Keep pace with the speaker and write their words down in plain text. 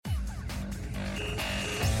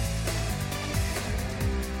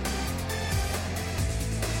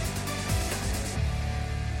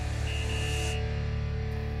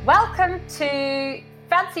to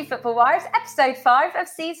Fantasy Football Wives, episode 5 of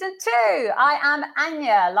season 2. I am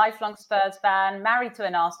Anya, lifelong Spurs fan, married to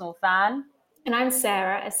an Arsenal fan. And I'm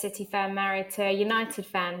Sarah, a City fan, married to a United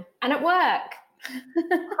fan, and at work.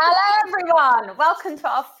 Hello, everyone. Welcome to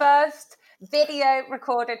our first video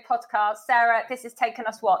recorded podcast. Sarah, this has taken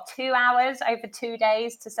us, 2 hours over 2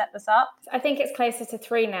 days to set this up? I think it's closer to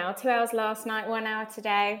 3 now. 2 hours last night, 1 hour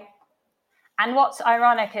today. And what's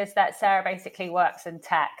ironic is that Sarah basically works in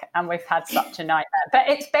tech and we've had such a nightmare. But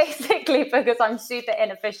it's basically because I'm super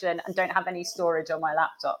inefficient and don't have any storage on my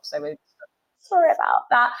laptop. So we're sorry about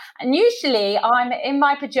that. And usually I'm in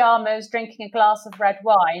my pajamas drinking a glass of red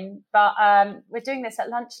wine, but we're doing this at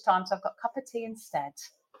lunchtime, so I've got a cup of tea instead.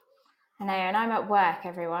 I know, and I'm at work,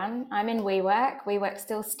 everyone. I'm in WeWork. WeWork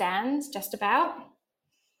still stands, just about.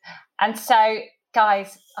 And so,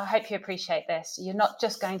 guys, I hope you appreciate this. You're not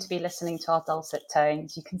just going to be listening to our dulcet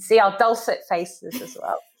tones. You can see our dulcet faces as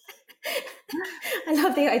well. I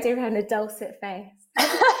love the idea of having a dulcet face.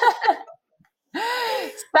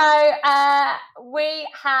 So we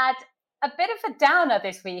had a bit of a downer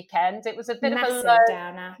this weekend. It was a bit Massive of a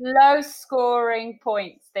downer. Low scoring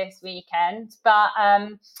points this weekend, but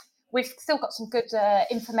we've still got some good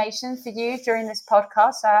information for you during this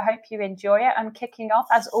podcast. So I hope you enjoy it. I'm kicking off,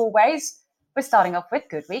 as always. We're starting off with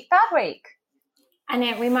Good Week, Bad Week. And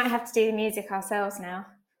yeah, we might have to do the music ourselves now.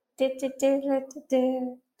 Oh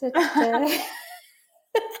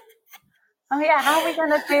yeah, how are we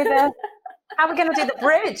going to do the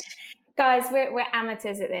bridge? Guys, we're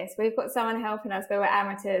amateurs at this. We've got someone helping us, but we're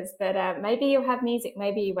amateurs. But maybe you'll have music,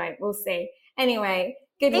 maybe you won't. We'll see. Anyway,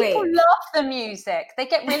 good week. People love the music. They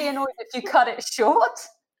get really annoyed if you cut it short.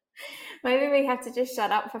 Maybe we have to just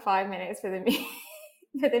shut up for 5 minutes for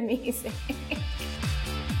the music.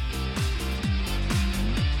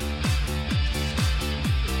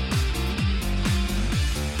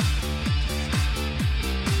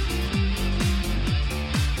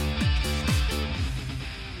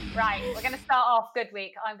 Right, we're going to start off Good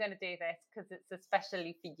Week. I'm going to do this because it's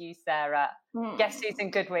especially for you, Sarah. Guess who's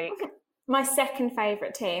in Good Week? My second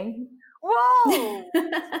favourite team. Whoa!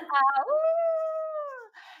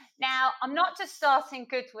 Now, I'm not just starting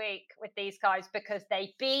Good Week with these guys because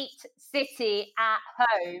they beat City at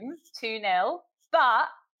home 2-0, but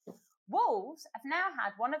Wolves have now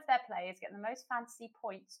had one of their players get the most fantasy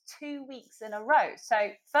points 2 weeks in a row.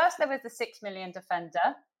 So first there was the 6 million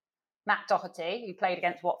defender, Matt Doherty, who played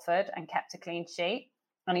against Watford and kept a clean sheet,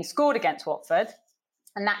 and he scored against Watford,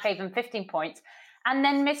 and that gave him 15 points. And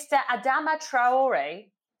then Mr. Adama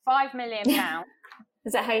Traore, £5 million.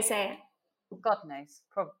 Is that how you say it? God knows,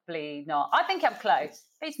 probably not. I think I'm close.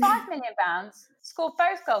 But he's £5 million, scored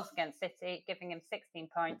both goals against City, giving him 16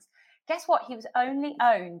 points. Guess what? He was only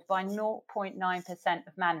owned by 0.9%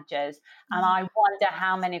 of managers, and I wonder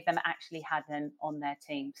how many of them actually had him on their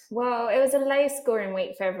teams. Well, it was a low-scoring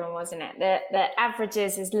week for everyone, wasn't it? The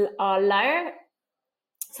averages are low.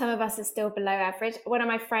 Some of us are still below average. One of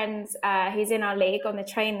my friends, who's in our league on the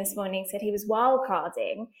train this morning, said he was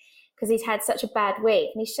wildcarding because he'd had such a bad week.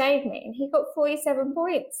 And he showed me, and he got 47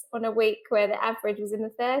 points on a week where the average was in the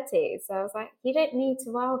 30s. So I was like, you don't need to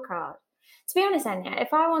wildcard. To be honest, Anya,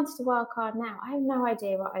 if I wanted to wildcard now, I have no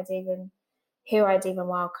idea who I'd even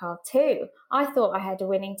wildcard to. I thought I had a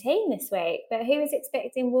winning team this week, but who was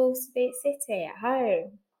expecting Wolves to beat City at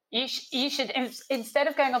home? You should, instead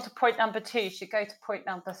of going on to point number 2, you should go to point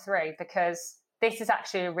number 3, because this is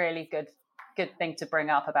actually a really good thing to bring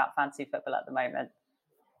up about fantasy football at the moment.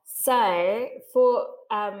 So for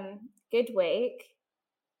Good Week,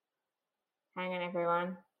 hang on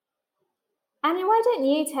everyone. Annie, why don't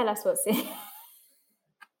you tell us what's in?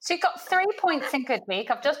 So you've got 3 points in Good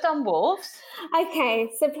Week. I've just done Wolves.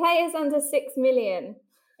 Okay, so players under 6 million.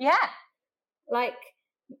 Yeah. Like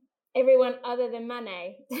everyone other than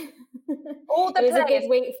Mane. All the it was players. A good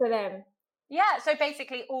week for them. Yeah, so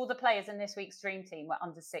basically all the players in this week's Dream Team were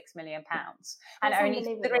under £6 million. And That's only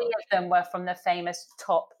 3 of them were from the famous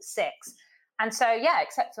top 6. And so, yeah,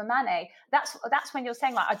 except for Mane, that's when you're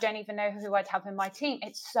saying, like, I don't even know who I'd have in my team.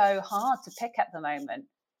 It's so hard to pick at the moment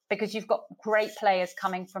because you've got great players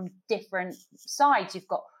coming from different sides. You've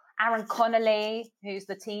got Aaron Connolly, who's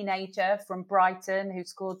the teenager from Brighton, who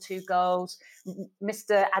scored 2 goals.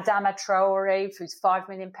 Mr. Adama Traore, who's £5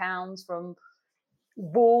 million from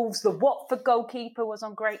Wolves. The Watford goalkeeper was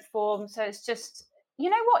on great form. So it's just... You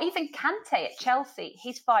know what? Even Kante at Chelsea,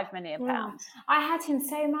 he's £5 million. I had him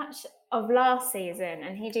so much of last season,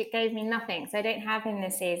 and he gave me nothing, so I don't have him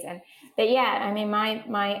this season. But yeah, I mean,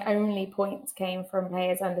 my only points came from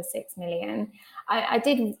players under 6 million. I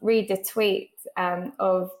did read the tweet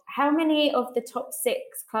of how many of the top 6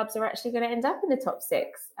 clubs are actually going to end up in the top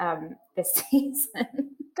 6 this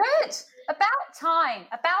season. Good. About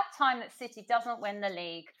time that City doesn't win the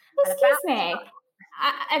league. Excuse me.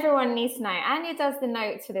 Everyone needs to know. Anya does the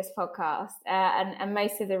notes for this podcast and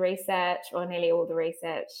most of the research, or nearly all the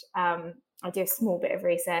research. I do a small bit of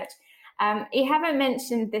research. You haven't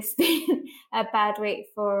mentioned this being a bad week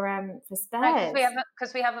for Spurs.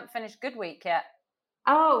 Because we haven't finished good week yet.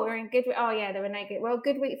 Oh, we're in good week. Oh, yeah, there were no good. Well,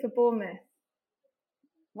 good week for Bournemouth.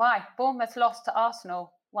 Why? Bournemouth lost to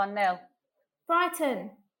Arsenal 1-0. Brighton.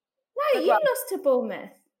 No, you lost to Bournemouth.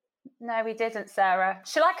 No, we didn't, Sarah.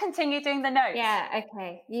 Shall I continue doing the notes? Yeah,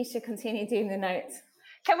 okay. You should continue doing the notes.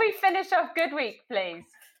 Can we finish off good week, please?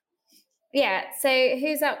 Yeah, so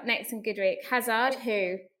who's up next in good week? Hazard,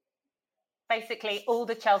 who? Basically, all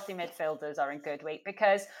the Chelsea midfielders are in good week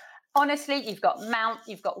because, honestly, you've got Mount,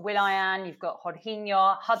 you've got Willian, you've got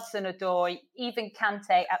Jorginho, Hudson-Odoi, even Kante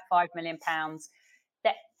at £5 million.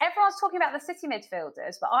 Everyone's talking about the City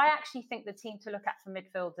midfielders, but I actually think the team to look at for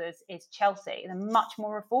midfielders is Chelsea. They're much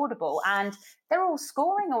more affordable and they're all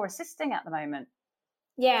scoring or assisting at the moment.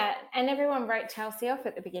 Yeah, and everyone wrote Chelsea off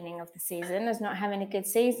at the beginning of the season as not having a good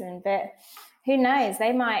season, but who knows?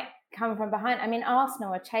 They might come from behind. I mean,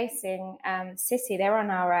 Arsenal are chasing City. They're on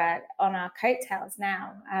our coattails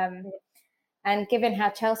now. And given how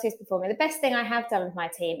Chelsea's performing, the best thing I have done with my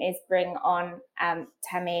team is bring on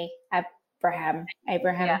Tammy Abraham.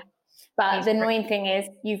 Yeah. But the annoying thing is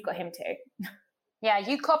you've got him too. Yeah,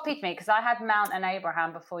 you copied me because I had Mount and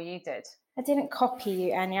Abraham before you did. I didn't copy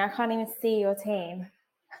you, Anya. I can't even see your team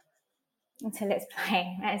until it's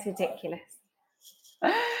playing. That is ridiculous.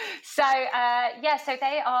 So, so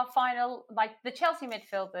they are final, like the Chelsea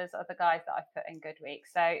midfielders are the guys that I've put in good week.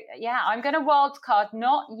 So, yeah, I'm going to wild card.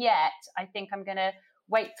 Not yet. I think I'm going to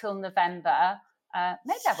wait till November.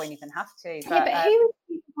 Maybe I won't even have to. But, yeah, but who would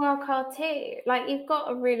you wild card too? Like, you've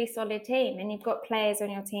got a really solid team and you've got players on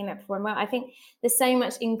your team that perform well. I think there's so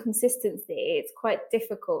much inconsistency. It's quite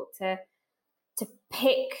difficult to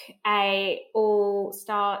pick a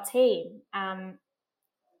all-star team.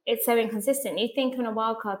 It's so inconsistent. You think on a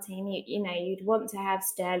wildcard team, you'd want to have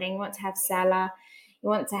Sterling, you want to have Salah, you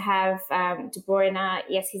want to have De Bruyne.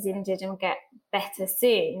 Yes, he's injured and will get better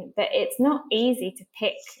soon, but it's not easy to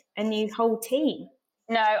pick a new whole team.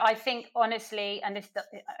 No, I think honestly, and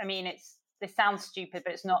this sounds stupid,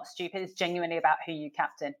 but it's not stupid. It's genuinely about who you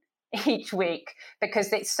captain each week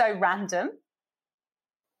because it's so random.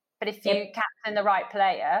 But if you captain the right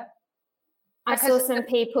player... I saw some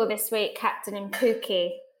people this week captaining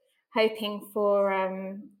Pukki, hoping for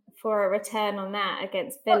a return on that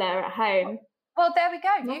against Villa at home. Well, there we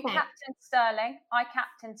go. You captained Sterling, I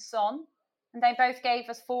captained Son, and they both gave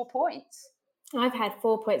us 4 points. I've had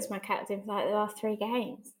 4 points for my captain for like the last 3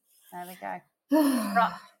 games. There we go.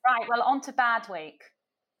 Right, well, on to bad week.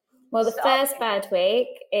 Well, the first bad week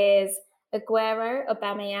is Aguero,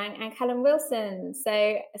 Aubameyang, and Callum Wilson.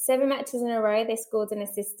 So 7 matches in a row, they scored and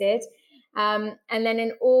assisted. And then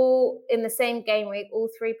in the same game week, all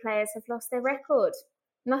 3 players have lost their record.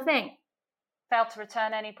 Nothing. Failed to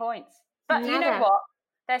return any points. But You know what?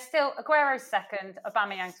 They're still Aguero's 2nd,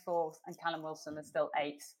 Aubameyang's 4th, and Callum Wilson is still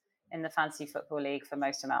 8th in the Fantasy Football League for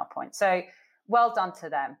most amount of points. So well done to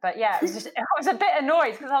them. But yeah, I was a bit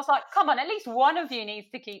annoyed because I was like, come on, at least one of you needs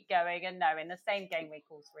to keep going. And no, in the same game week,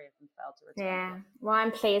 all 3 of them failed to return. Yeah, well,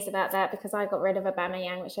 I'm pleased about that because I got rid of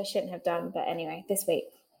Aubameyang, which I shouldn't have done. But anyway, this week.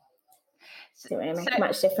 Didn't really make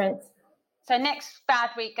much difference. So next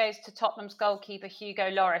bad week goes to Tottenham's goalkeeper,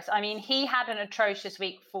 Hugo Lloris. I mean, he had an atrocious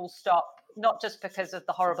week, full stop, not just because of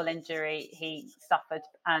the horrible injury he suffered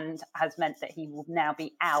and has meant that he will now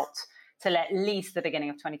be out till at least the beginning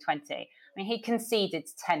of 2020. I mean, he conceded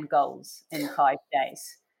 10 goals in 5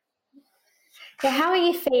 days. So how are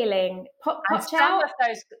you feeling?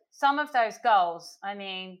 Some of those goals, I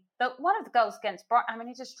mean, one of the goals against Brighton, I mean,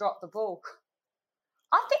 he just dropped the ball.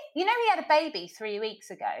 I think, he had a baby 3 weeks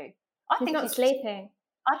ago. He's not sleeping.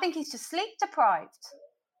 I think he's just sleep deprived.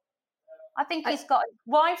 I think he's got his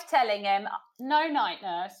wife telling him, no, night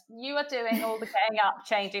nurse, you are doing all the getting up,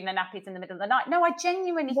 changing the nappies in the middle of the night. No, I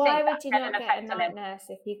genuinely think why would you not get a night nurse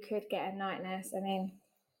if you could get a night nurse? I mean...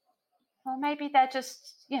 Well, maybe they're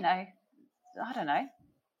just, I don't know.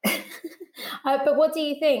 But what do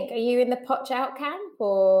you think? Are you in the Poch out camp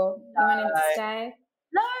or you want him to stay?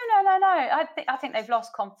 No. I think they've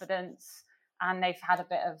lost confidence and they've had a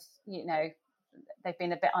bit of, they've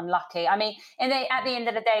been a bit unlucky. I mean, at the end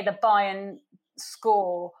of the day, the Bayern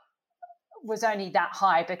score was only that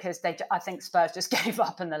high because I think Spurs just gave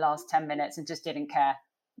up in the last 10 minutes and just didn't care.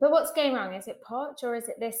 But what's going wrong? Is it Poch, or is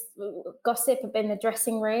it this gossip in the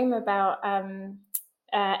dressing room about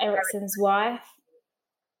Eriksen's wife?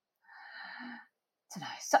 I don't know.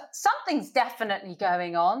 So, something's definitely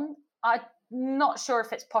going on. I'm not sure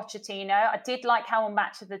if it's Pochettino. I did like how on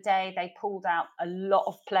Match of the Day they pulled out a lot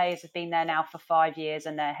of players have been there now for 5 years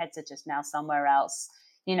and their heads are just now somewhere else.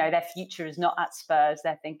 You know, their future is not at Spurs.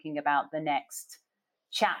 They're thinking about the next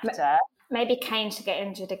chapter. Maybe Kane should get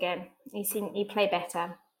injured again. You play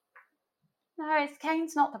better. No,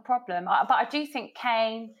 Kane's not the problem. But I do think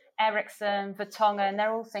Kane, Eriksen, Vertonghen,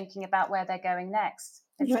 they're all thinking about where they're going next.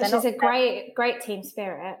 Which is a great team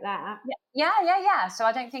spirit, that. Yeah. So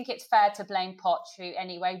I don't think it's fair to blame Poch, who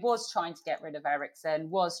anyway was trying to get rid of Eriksen,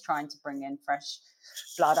 was trying to bring in fresh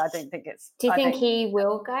blood. I don't think it's... Do you think he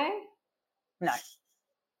will go? No.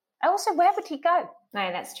 Also, where would he go?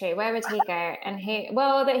 No, that's true. Where would he go? And he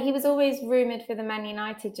was always rumoured for the Man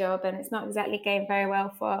United job, and it's not exactly going very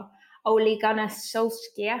well for Ole Gunnar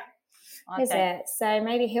Solskjaer, is it? So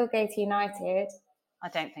maybe he'll go to United. I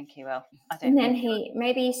don't think he will.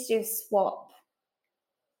 Maybe he should swap.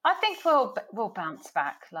 I think we'll bounce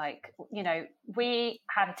back. Like, you know, we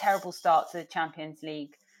had a terrible start to the Champions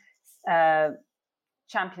League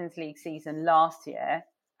season last year,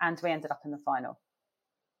 and we ended up in the final.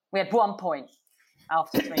 We had 1 point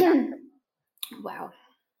after 3 matches. Well,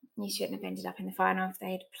 you shouldn't have ended up in the final if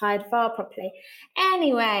they'd applied VAR properly.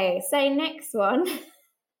 Anyway, so next one.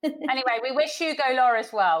 Anyway, we wish Hugo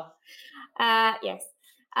Lloris well. Yes.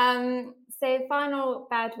 So final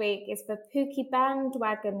bad week is for Pukki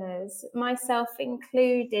bandwagoners, myself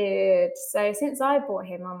included. So since I bought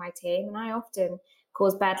him on my team, and I often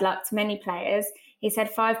cause bad luck to many players, he's had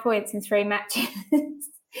 5 points in 3 matches.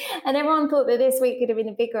 And everyone thought that this week could have been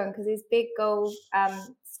a big one because his big goal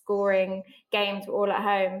scoring games were all at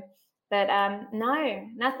home. But no,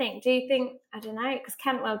 nothing. Do you think, I don't know, because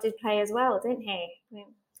Cantwell did play as well, didn't he?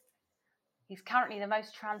 He's currently the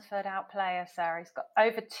most transferred out player, Sarah. He's got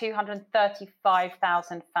over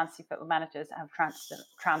 235,000 fantasy football managers have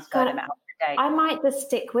transferred him out today. I might just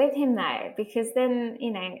stick with him though, because then,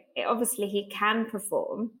 you know, obviously he can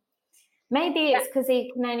perform. Maybe it's because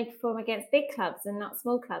he can only perform against big clubs and not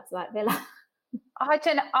small clubs like Villa. I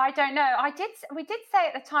don't know. We did say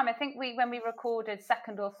at the time, I think when we recorded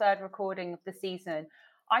second or third recording of the season,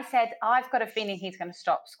 I said, I've got a feeling he's going to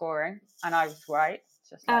stop scoring. And I was right.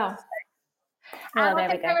 Just like and I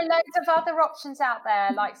think there are loads of other options out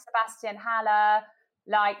there, like Sebastian Haller,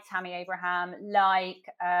 like Tammy Abraham, like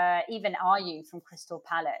even Ayew from Crystal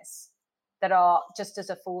Palace, that are just as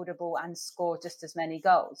affordable and score just as many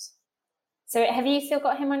goals. So have you still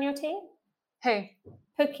got him on your team? Who?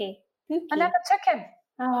 Pukki. I never took him.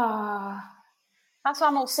 That's why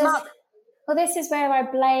I'm all smug. Well, this is where I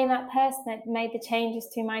blame that person that made the changes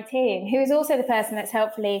to my team, who is also the person that's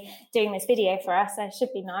helpfully doing this video for us. So it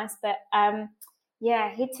should be nice. But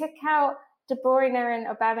yeah, he took out De Bruyne and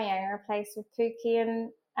Aubameyang and replaced with Pukki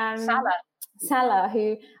and Salah,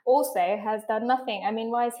 who also has done nothing. I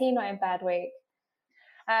mean, why is he not in bad week?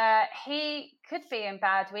 He could be in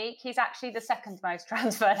bad week. He's actually the second most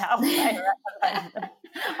transferred out player at the moment.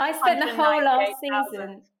 I spent the whole last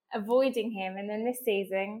season avoiding him, and then this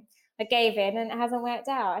season I gave in, and it hasn't worked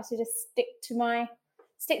out. I should just stick to my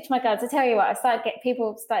guns. I tell you what,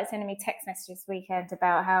 people started sending me text messages this weekend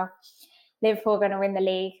about how Liverpool are going to win the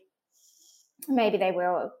league. Maybe they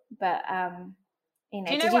will, but you know.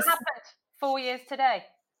 Do you know what happened 4 years today?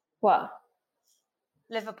 What?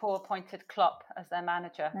 Liverpool appointed Klopp as their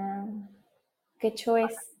manager. Good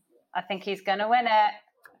choice. I think he's going to win it. I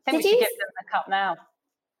think we should give them the cup now.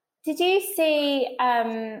 Did you see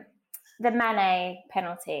the Mane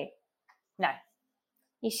penalty? No.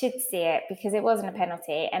 You should see it because it wasn't a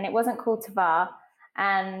penalty and it wasn't called to VAR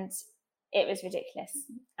and it was ridiculous.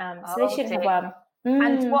 So they shouldn't have won.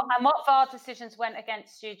 And what VAR decisions went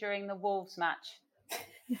against you during the Wolves match?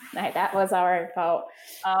 No, that was our own fault.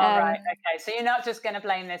 Oh, right. Okay. So you're not just going to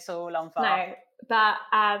blame this all on VAR? No, but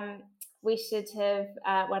we should have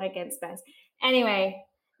won against Spurs. Anyway,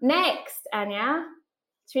 next, Anya,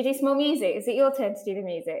 should we do some more music? Is it your turn to do the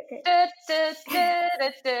music?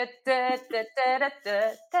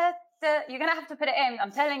 You're going to have to put it in.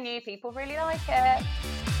 I'm telling you, people really like it.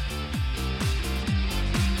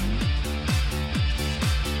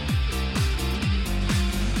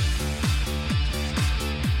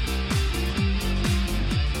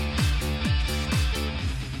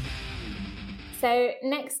 So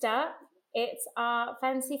next up, it's our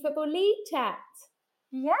Fantasy Football League chat.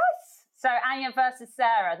 Yes. So Anya versus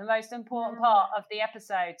Sarah, the most important part of the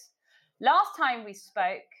episode. Last time we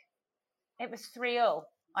spoke, it was 3-0.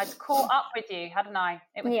 I'd caught up with you, hadn't I?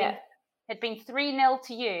 It had been 3-0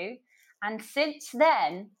 to you. And since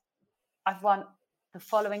then, I've won the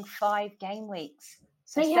following 5 game weeks.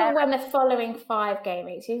 So you haven't won the following 5 game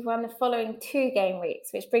weeks. You've won the following 2 game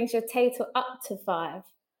weeks, which brings your total up to 5.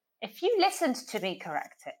 If you listened to me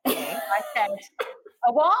correctly, I said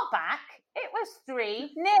a while back, it was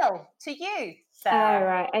 3-0 to you, Sarah. Oh,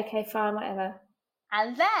 right. Okay, fine, whatever.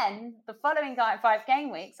 And then the following 5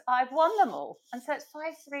 game weeks, I've won them all. And so it's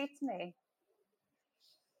 5-3 to me.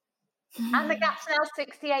 And the gap's now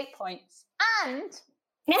 68 points. And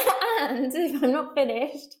if I'm not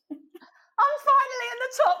finished, I'm finally in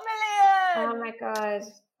the top million. Oh my God.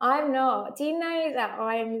 I'm not. Do you know that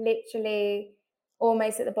I'm literally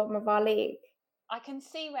almost at the bottom of our league? I can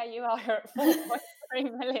see where you are at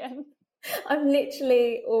 4.3 million. I'm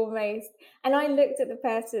literally almost. And I looked at the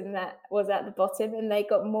person that was at the bottom and they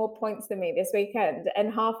got more points than me this weekend.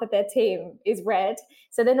 And half of their team is red.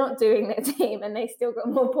 So they're not doing their team and they still got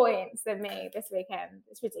more points than me this weekend.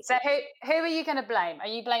 It's ridiculous. So who are you going to blame? Are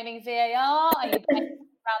you blaming VAR? Are you blaming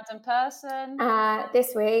a random person?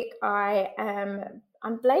 This week I'm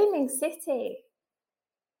blaming City.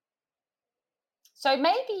 So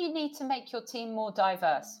maybe you need to make your team more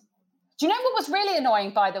diverse. Do you know what was really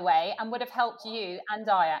annoying, by the way, and would have helped you and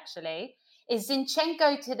I actually, is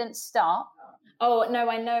Zinchenko didn't start. Oh, no,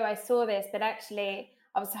 I know. I saw this, but actually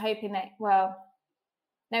I was hoping that,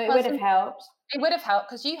 it would have helped. It would have helped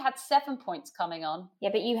because you had 7 points coming on. Yeah,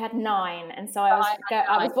 but you had 9. And so I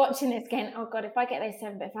was watching this going, oh, God, if I get those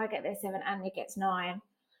 7, but if I get those 7, Anya gets 9.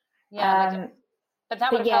 Yeah, but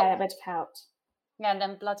that would have helped. It would have helped. Yeah, and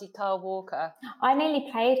then bloody Kyle Walker. I nearly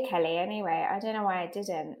played Kelly anyway. I don't know why I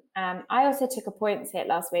didn't. I also took a points hit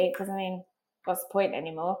last week because, what's the point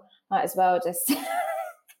anymore? Might as well just...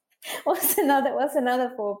 What's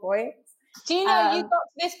another 4 points? Do you know you got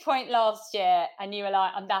to this point last year and you were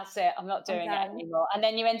like, that's it, I'm not doing it anymore. And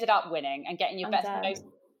then you ended up winning and getting your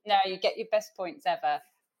you get your best points ever.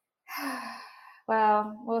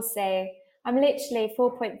 Well, we'll see. I'm literally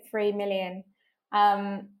 4.3 million.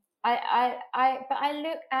 But I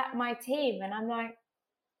look at my team and I'm like,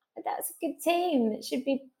 that's a good team. It should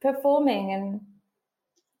be performing, and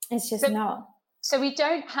it's just not. So we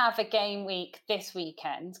don't have a game week this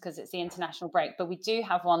weekend because it's the international break, but we do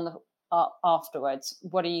have one afterwards.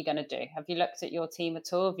 What are you going to do? Have you looked at your team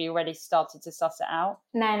at all? Have you already started to suss it out?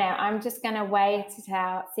 No, I'm just going to wait it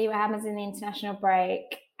out, see what happens in the international break,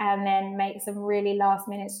 and then make some really last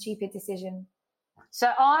minute stupid decision.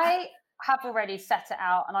 So I have already set it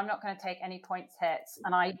out and I'm not going to take any points hits.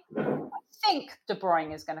 And I think De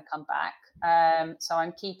Bruyne is going to come back. So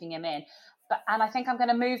I'm keeping him in. And I think I'm going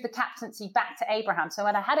to move the captaincy back to Abraham. So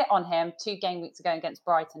when I had it on him 2 game weeks ago against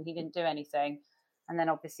Brighton, he didn't do anything. And then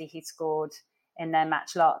obviously he scored in their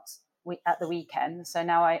match lot at the weekend. So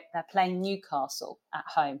now they're playing Newcastle at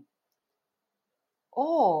home.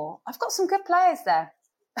 Oh, I've got some good players there.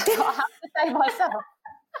 I have to say myself.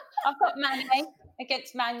 I've got Mane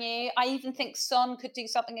against Man U. I even think Son could do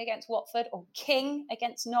something against Watford, or King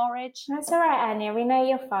against Norwich. That's all right, Anya. We know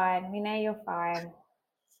you're fine.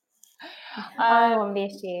 I want the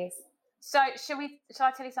issues. So shall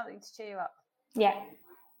I tell you something to cheer you up? Yeah.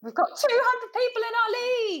 We've got 200 people in our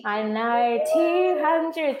league. I know,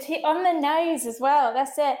 200 on the nose as well.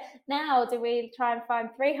 That's it. Now, do we try and find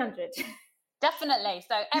 300? Definitely.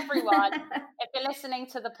 So everyone, if you're listening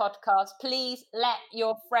to the podcast, please let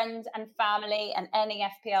your friends and family and any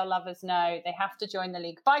FPL lovers know they have to join the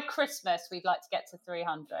league. By Christmas, we'd like to get to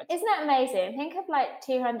 300. Isn't that amazing? Think of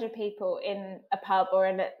 200 people in a pub or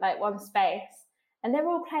in one space, and they're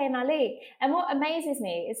all playing our league. And what amazes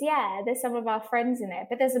me is, there's some of our friends in it,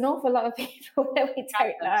 but there's an awful lot of people that we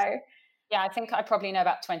don't know. Yeah, I think I probably know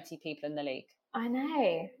about 20 people in the league. I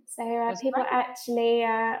know. So people actually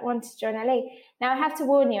want to join our league. Now, I have to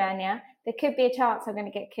warn you, Anya, there could be a chance I'm going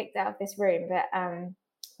to get kicked out of this room, but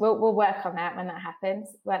we'll work on that when that happens,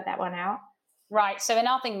 work that one out. Right. So in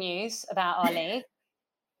other news about our league,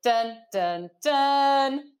 dun, dun,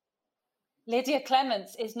 dun, Lydia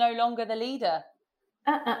Clements is no longer the leader.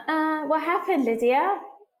 What happened, Lydia?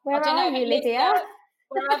 Where are you, Lydia?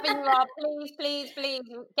 Wherever you are, please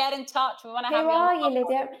get in touch. We want to have you. Who are you,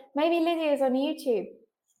 Lydia? Maybe Lydia's on YouTube.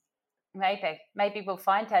 Maybe we'll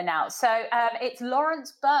find her now. So it's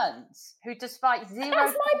Lawrence Burns, who despite zero...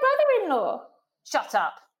 That's my brother-in-law. Shut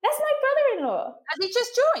up. That's my brother-in-law. Has he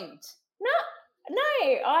just joined?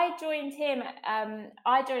 No, I joined him.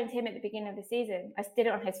 I joined him at the beginning of the season. I did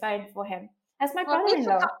it on his phone for him. That's my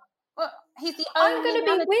brother-in-law. He's the only I'm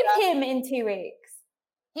going to be with him in 2 weeks.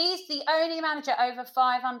 He's the only manager over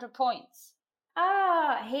 500 points.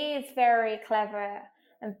 He is very clever.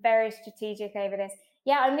 I'm very strategic over this.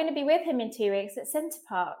 Yeah, I'm going to be with him in 2 weeks at Centre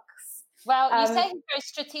Parks. Well, you say he's very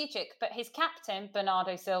strategic, but his captain,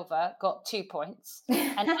 Bernardo Silva, got 2 points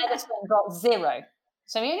and Ederson got 0.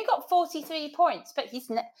 So he only got 43 points, but he's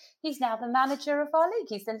now the manager of our league.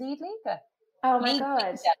 He's the lead leader. Oh, my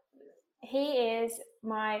God. He is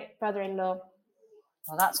my brother-in-law.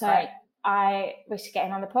 Well, that's great. We should get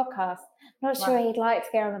him on the podcast. Not sure he'd like to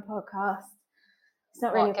get on the podcast. He's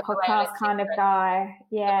not really a podcast kind of guy.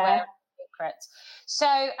 Yeah. Secrets.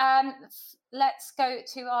 So let's go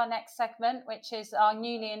to our next segment, which is our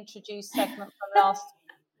newly introduced segment from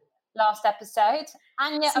last episode.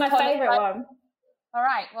 Anya, it's my favourite one. All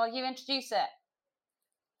right. Well, you introduce it.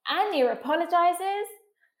 Anya apologises.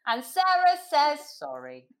 And Sarah says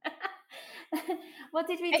sorry. What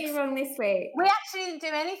did we do wrong this week? We actually didn't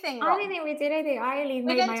do anything wrong. I didn't think we did anything. I only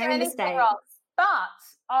made my own mistakes. Wrong, but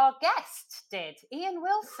our guest did, Ian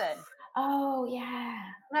Wilson. Oh,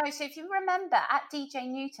 yeah. No, so if you remember, at DJ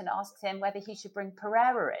Newton asked him whether he should bring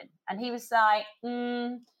Pereira in. And he was like,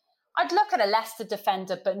 I'd look at a Leicester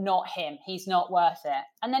defender, but not him. He's not worth it.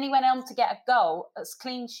 And then he went on to get a goal, a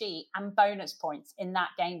clean sheet and bonus points in that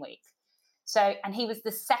game week. So, and he was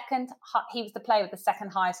the player with the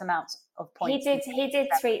second highest amount of points. He did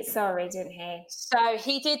tweet sorry, didn't he? So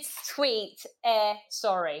he did tweet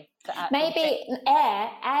sorry. Maybe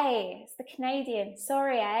it's the Canadian.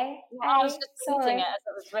 Sorry, I was just tweeting it as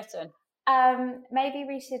it was written. Maybe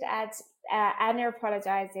we should add Anna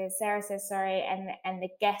apologises, Sarah says sorry, and the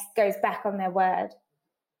guest goes back on their word.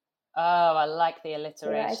 Oh, I like the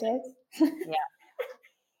alliteration. See what I did? Yeah.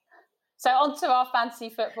 So on to our Fantasy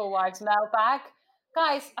Football Wives mailbag.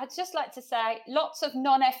 Guys, I'd just like to say lots of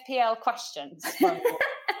non-FPL questions. Which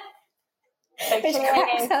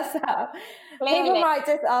cracks us up. People might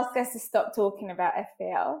just ask us to stop talking about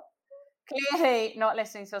FPL. Clearly not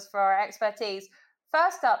listening to us for our expertise.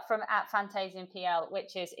 First up from @FantasianPL,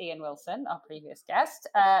 which is Ian Wilson, our previous guest.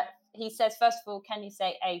 He says, first of all, can you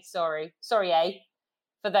say sorry,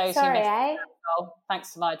 for those who missed the goal,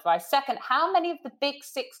 thanks to my advice. Second, how many of the big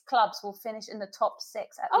 6 clubs will finish in the top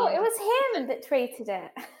 6? It was him that tweeted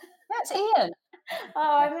it. That's Ian.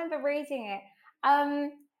 I remember reading it.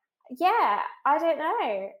 Yeah, I don't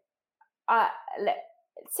know. Look,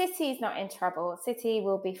 City's not in trouble. City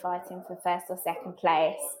will be fighting for first or second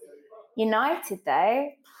place. United,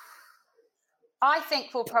 though, I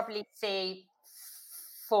think we'll probably see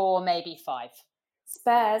 4, maybe 5.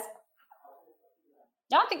 Spurs.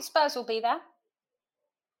 Yeah, I think Spurs will be there.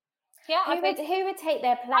 Yeah, who would take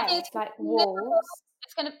their place? Like Wolves.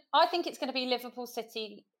 I think it's going to be Liverpool,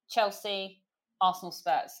 City, Chelsea, Arsenal,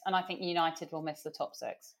 Spurs, and I think United will miss the top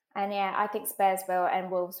 6. And yeah, I think Spurs will,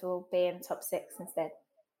 and Wolves will be in top 6 instead.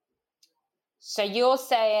 So you're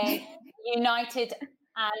saying United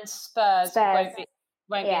and Spurs won't be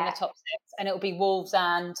in the top 6, and it'll be Wolves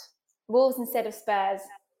instead of Spurs.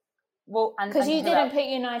 Because you didn't put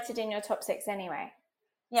United in your top 6 anyway.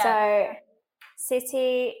 Yeah. So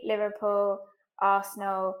City, Liverpool,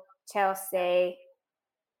 Arsenal, Chelsea,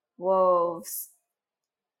 Wolves,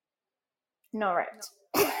 Norwich.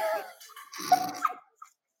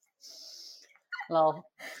 Lol.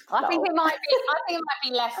 I think it might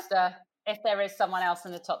be Leicester if there is someone else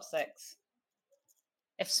in the top 6.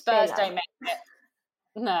 If Spurs don't make it.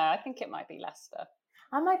 No, I think it might be Leicester.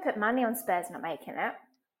 I might put money on Spurs not making it.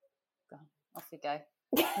 Off you go.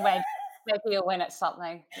 Maybe you'll win at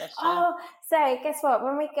something this year. Oh, so guess what?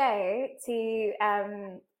 When we go to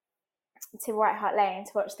White Hart Lane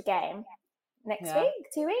to watch the game next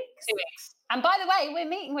week, 2 weeks? 2 weeks. And by the way, we're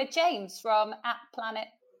meeting with James from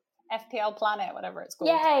FPL Planet, whatever it's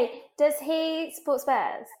called. Yay! Does he support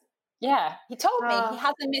Spurs? Yeah, he told me he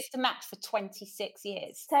hasn't missed a match for 26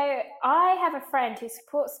 years. So I have a friend who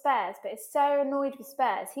supports Spurs, but is so annoyed with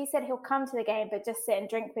Spurs. He said he'll come to the game, but just sit and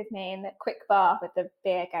drink with me in the quick bar with the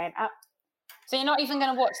beer going up. So you're not even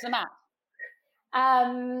going to watch the match?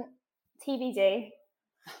 TBD.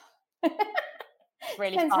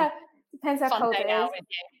 Really fun. Depends how cold it is.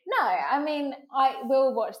 No, I mean, I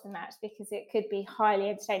will watch the match because it could be highly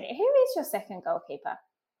entertaining. Who is your second goalkeeper?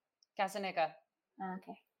 Gazzaniga.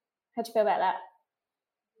 Okay. How do you feel about that?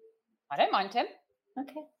 I don't mind him.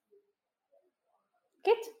 Okay.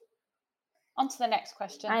 Good. On to the next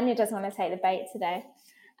question. Anya doesn't want to take the bait today.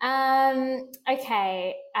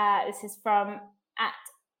 Okay. This is from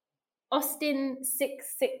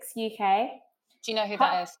 @Austin66UK. Do you know who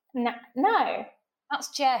that is? No. That's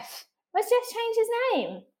Jeff. Let's just change his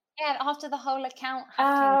name. Yeah, after the whole account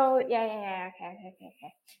hacking. Oh, yeah.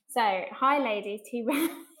 Okay. So, hi, ladies.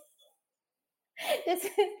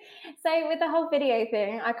 So with the whole video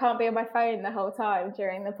thing, I can't be on my phone the whole time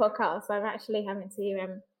during the podcast. So I'm actually having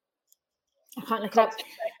to I can't look it up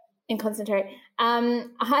and concentrate.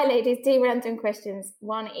 Hi ladies, 2 random questions,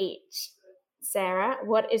 1 each. Sarah,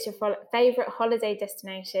 what is your favorite holiday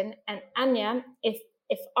destination? And Anya, if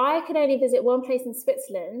I could only visit one place in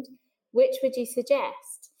Switzerland, which would you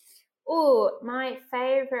suggest? Oh, my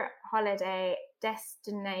favorite holiday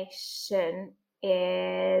destination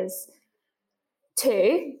is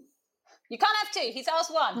 2. You can't have 2. He's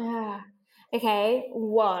asked 1. Okay,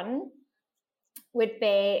 1 would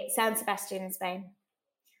be San Sebastian in Spain.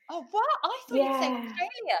 Oh, what? I thought you'd say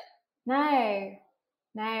Australia. No.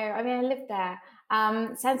 I mean, I lived there.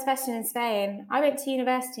 San Sebastian in Spain. I went to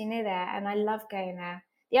university near there, and I love going there.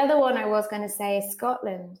 The other one I was going to say is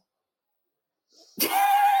Scotland.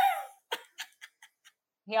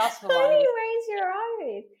 He asked for 1. Why do you raise your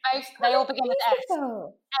eyes? They all begin with S.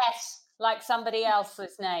 S, like somebody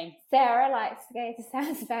else's name. Sarah likes to go to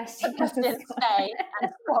San Sebastian in Spain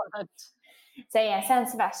and Scotland. So yeah, San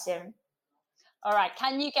Sebastian. All right.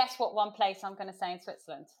 Can you guess what one place I'm going to say in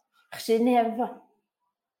Switzerland? Geneva.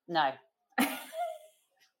 No. It's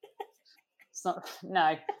not.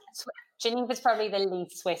 No. Geneva's probably the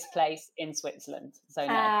least Swiss place in Switzerland. So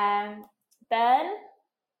no. Bern.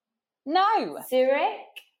 No.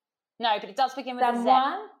 Zurich. No, but it does begin with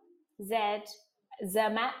a Z.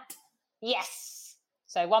 Zermatt. Yes.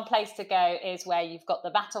 So one place to go is where you've got the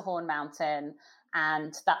Matterhorn mountain,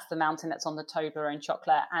 and that's the mountain that's on the Toblerone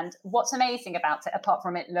chocolate. And what's amazing about it, apart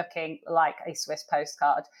from it looking like a Swiss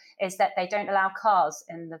postcard, is that they don't allow cars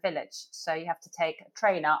in the village. So you have to take a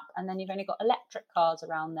train up, and then you've only got electric cars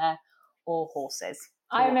around there or horses.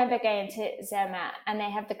 I remember going to Zermatt, and they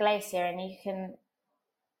have the glacier, and you can...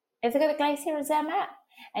 Is it got the glacier in Zermatt?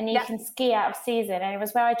 And you can ski out of season. And it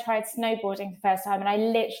was where I tried snowboarding the first time, and I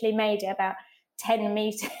literally made it about 10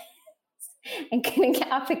 meters and couldn't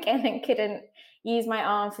get up again and couldn't use my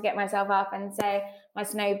arms to get myself up. And so my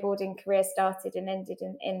snowboarding career started and ended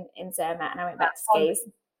in Zermatt, and I went back to skis.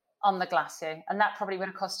 On the glacier. And that probably would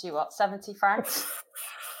have cost you, what, 70 francs?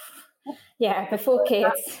 Yeah, before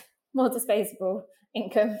kids, more disposable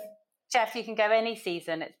income. Jeff, you can go any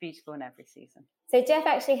season. It's beautiful in every season. So Jeff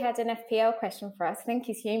actually had an FPL question for us. I think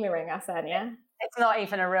he's humouring us, Anya. It's not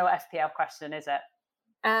even a real FPL question, is it?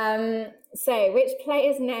 So which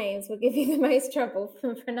players' names will give you the most trouble from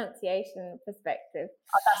a pronunciation perspective?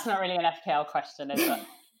 Oh, that's not really an FPL question, is it?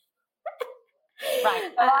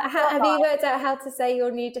 Right. Have you worked out how to say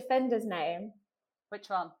your new defender's name? Which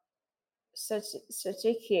one?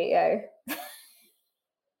 Sojukio.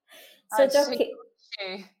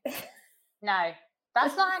 No,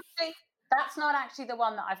 that's not actually the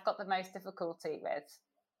one that I've got the most difficulty with.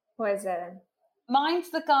 What is it? Mine's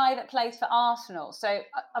the guy that plays for Arsenal. So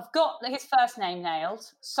I've got his first name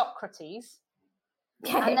nailed, Socrates.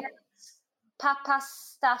 Okay. And then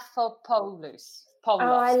Papastafopoulos. Oh,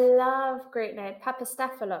 I love Greek name.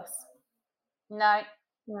 Papastaphilos. No.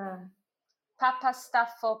 Yeah.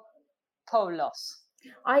 Papastafopoulos.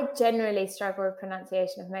 I generally struggle with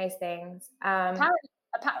pronunciation of most things.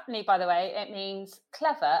 Apparently, by the way, it means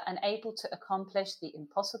clever and able to accomplish the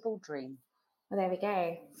impossible dream. Well, there we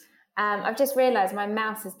go. I've just realised my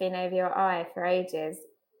mouse has been over your eye for ages.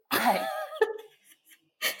 Right.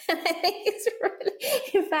 And I think it's really...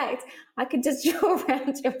 In fact, I could just draw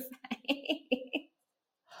around your face.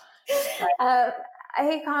 Right.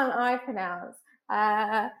 Who can't I pronounce?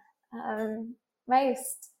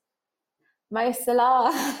 Mo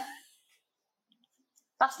Salah.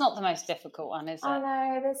 That's not the most difficult one, is it? Oh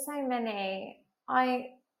no, there's so many.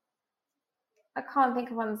 I can't think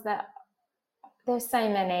of ones that... There's so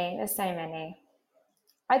many.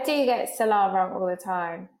 I do get Salah wrong all the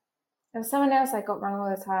time. There was someone else I got wrong all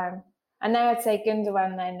the time. I know I'd say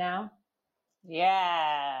Gundogan though now.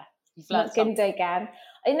 Yeah. You've learned not Gundogan.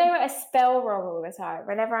 I know I spell wrong all the time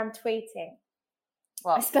whenever I'm tweeting.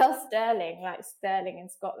 What? I spell Sterling like Sterling in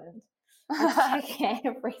Scotland. I check it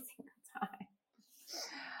every single time.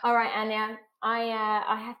 All right, Anya.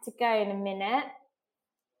 I have to go in a minute.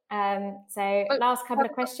 So last couple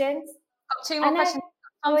of questions. Got 2 more questions.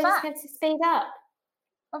 I just have to speed up.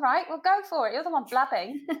 All right, well, go for it. You're the one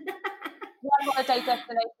blabbing. One holiday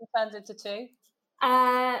destination turns into 2.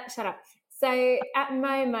 Shut up. So at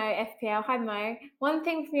Momo FPL, hi Mo. One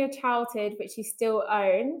thing from your childhood which you still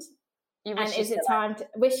owned,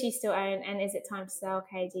 wish you still own, and is it time to sell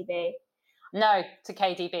KDB? No, to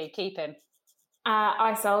KDB. Keep him.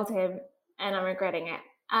 I sold him, and I'm regretting it.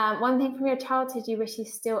 One thing from your childhood you wish you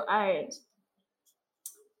still owned.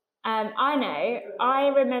 I know. I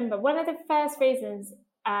remember one of the first reasons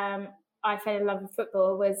I fell in love with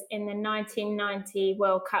football was in the 1990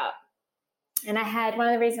 World Cup. And I had, one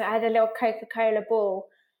of the reasons I had a little Coca-Cola ball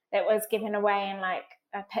that was given away in like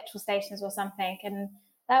petrol stations or something. And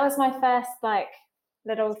that was my first like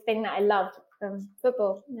little thing that I loved from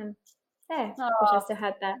football. And yeah, wish I still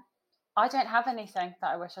had that. I don't have anything that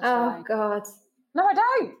I wish I still had. Oh, God. No, I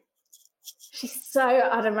don't. She's so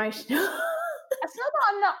unemotional. It's not that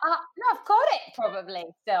I'm not. No, I've got it probably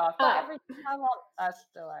still. I've got everything I want. I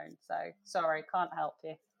still own. So sorry, can't help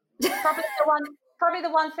you. Probably the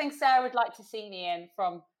one thing Sarah would like to see me in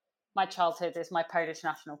from my childhood is my Polish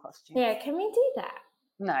national costume. Yeah, can we do that?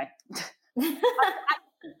 No,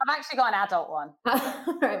 I've actually got an adult one.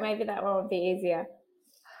 Right, maybe that one would be easier.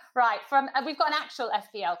 Right, we've got an actual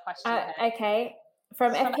FPL question. Okay,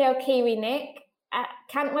 from FPL Kiwi Nick,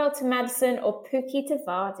 Cantwell to Maddison or Pukki to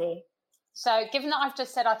Vardy? So given that I've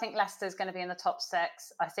just said I think Leicester's going to be in the top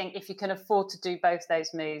 6, I think if you can afford to do both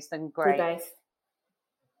those moves, then great. Do both.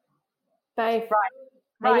 Right.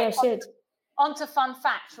 Maybe I should. On to fun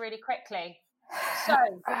facts really quickly. So,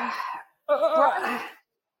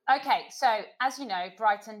 okay, so as you know,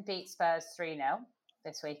 Brighton beat Spurs 3-0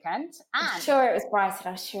 this weekend. And I'm sure it was Brighton.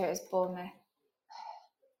 I'm sure it was Bournemouth.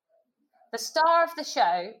 The star of the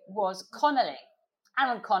show was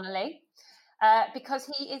Aaron Connolly. Because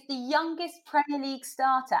he is the youngest Premier League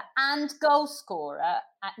starter and goal scorer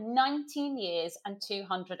at 19 years and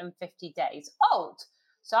 250 days old.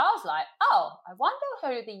 So I was like, I wonder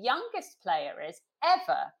who the youngest player is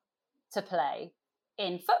ever to play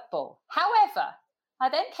in football. However, I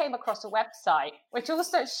then came across a website which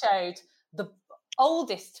also showed the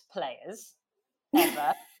oldest players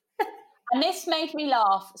ever. And this made me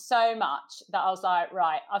laugh so much that I was like,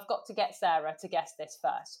 right, I've got to get Sarah to guess this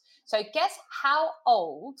first. So guess how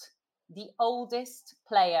old the oldest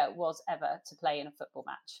player was ever to play in a football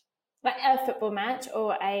match. Like a football match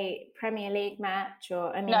or a Premier League match,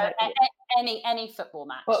 or I mean, no, any football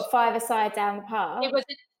match. What, 5-a-side down the park?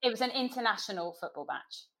 It was an international football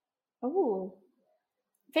match. Oh,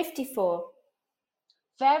 54.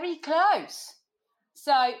 Very close.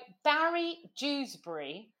 So Barry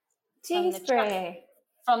Dewsbury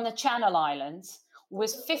from the Channel Islands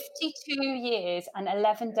was 52 years and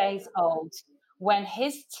 11 days old when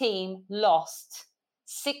his team lost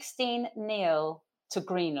 16-0 to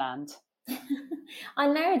Greenland. I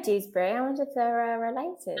know Dewsbury. I wonder if they're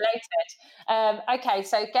related. Okay,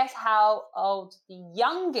 so guess how old the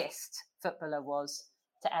youngest footballer was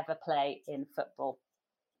to ever play in football.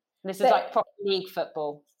 This is like proper league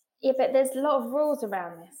football. Yeah, but there's a lot of rules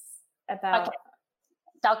around this. Okay.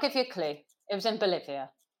 I'll give you a clue. It was in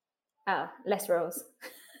Bolivia. Oh, less rules.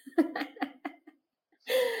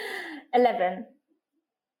 11.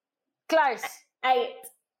 Close. 8.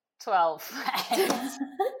 12.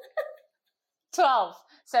 12.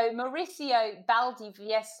 So Mauricio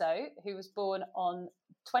Valdivieso, who was born on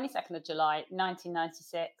 22nd of July,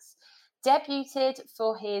 1996, debuted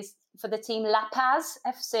for the team La Paz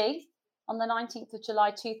FC on the 19th of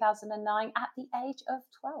July, 2009 at the age of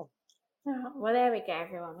 12. Oh, well, there we go,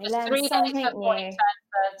 everyone. We learned 3 something days before he turned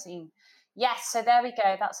 13. Yes, so there we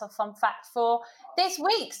go. That's a fun fact for this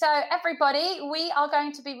week. So everybody, we are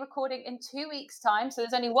going to be recording in 2 weeks' time. So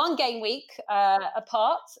there's only one game week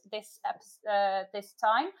apart this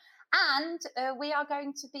time. And we are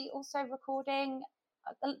going to be also recording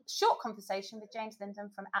a short conversation with James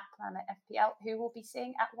Linden from @Planet FPL, who will be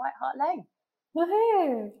seeing at White Hart Lane.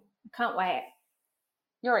 Woohoo! I can't wait.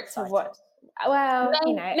 You're excited. So what? Well,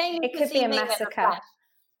 it could be a massacre.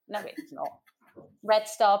 No, it's not. Red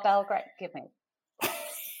Star Belgrade, give me.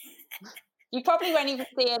 You probably won't even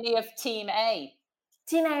see any of Team A.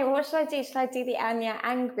 Do you know, what should I do? Should I do the Anya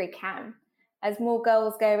angry cam? As more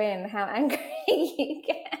goals go in, how angry you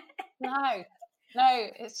get? No,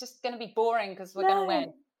 it's just going to be boring because we're going to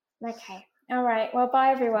win. Okay. All right. Well, bye,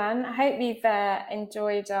 everyone. I hope you've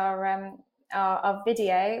enjoyed our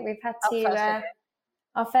video. We've had to...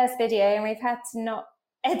 our first video, and we've had to not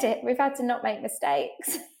edit. We've had to not make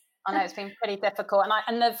mistakes. I know it's been pretty difficult,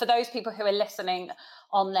 and for those people who are listening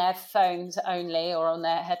on their phones only or on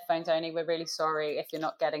their headphones only, we're really sorry if you're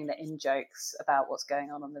not getting the in-jokes about what's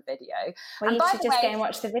going on the video. Well, you should just go and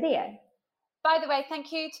watch the video. By the way,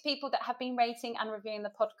 thank you to people that have been rating and reviewing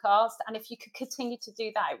the podcast, and if you could continue to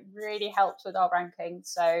do that, it really helps with our ranking.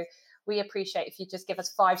 So we appreciate if you just give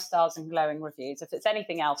us 5 stars and glowing reviews. If it's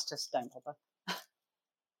anything else, just don't bother.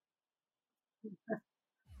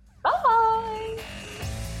 Bye.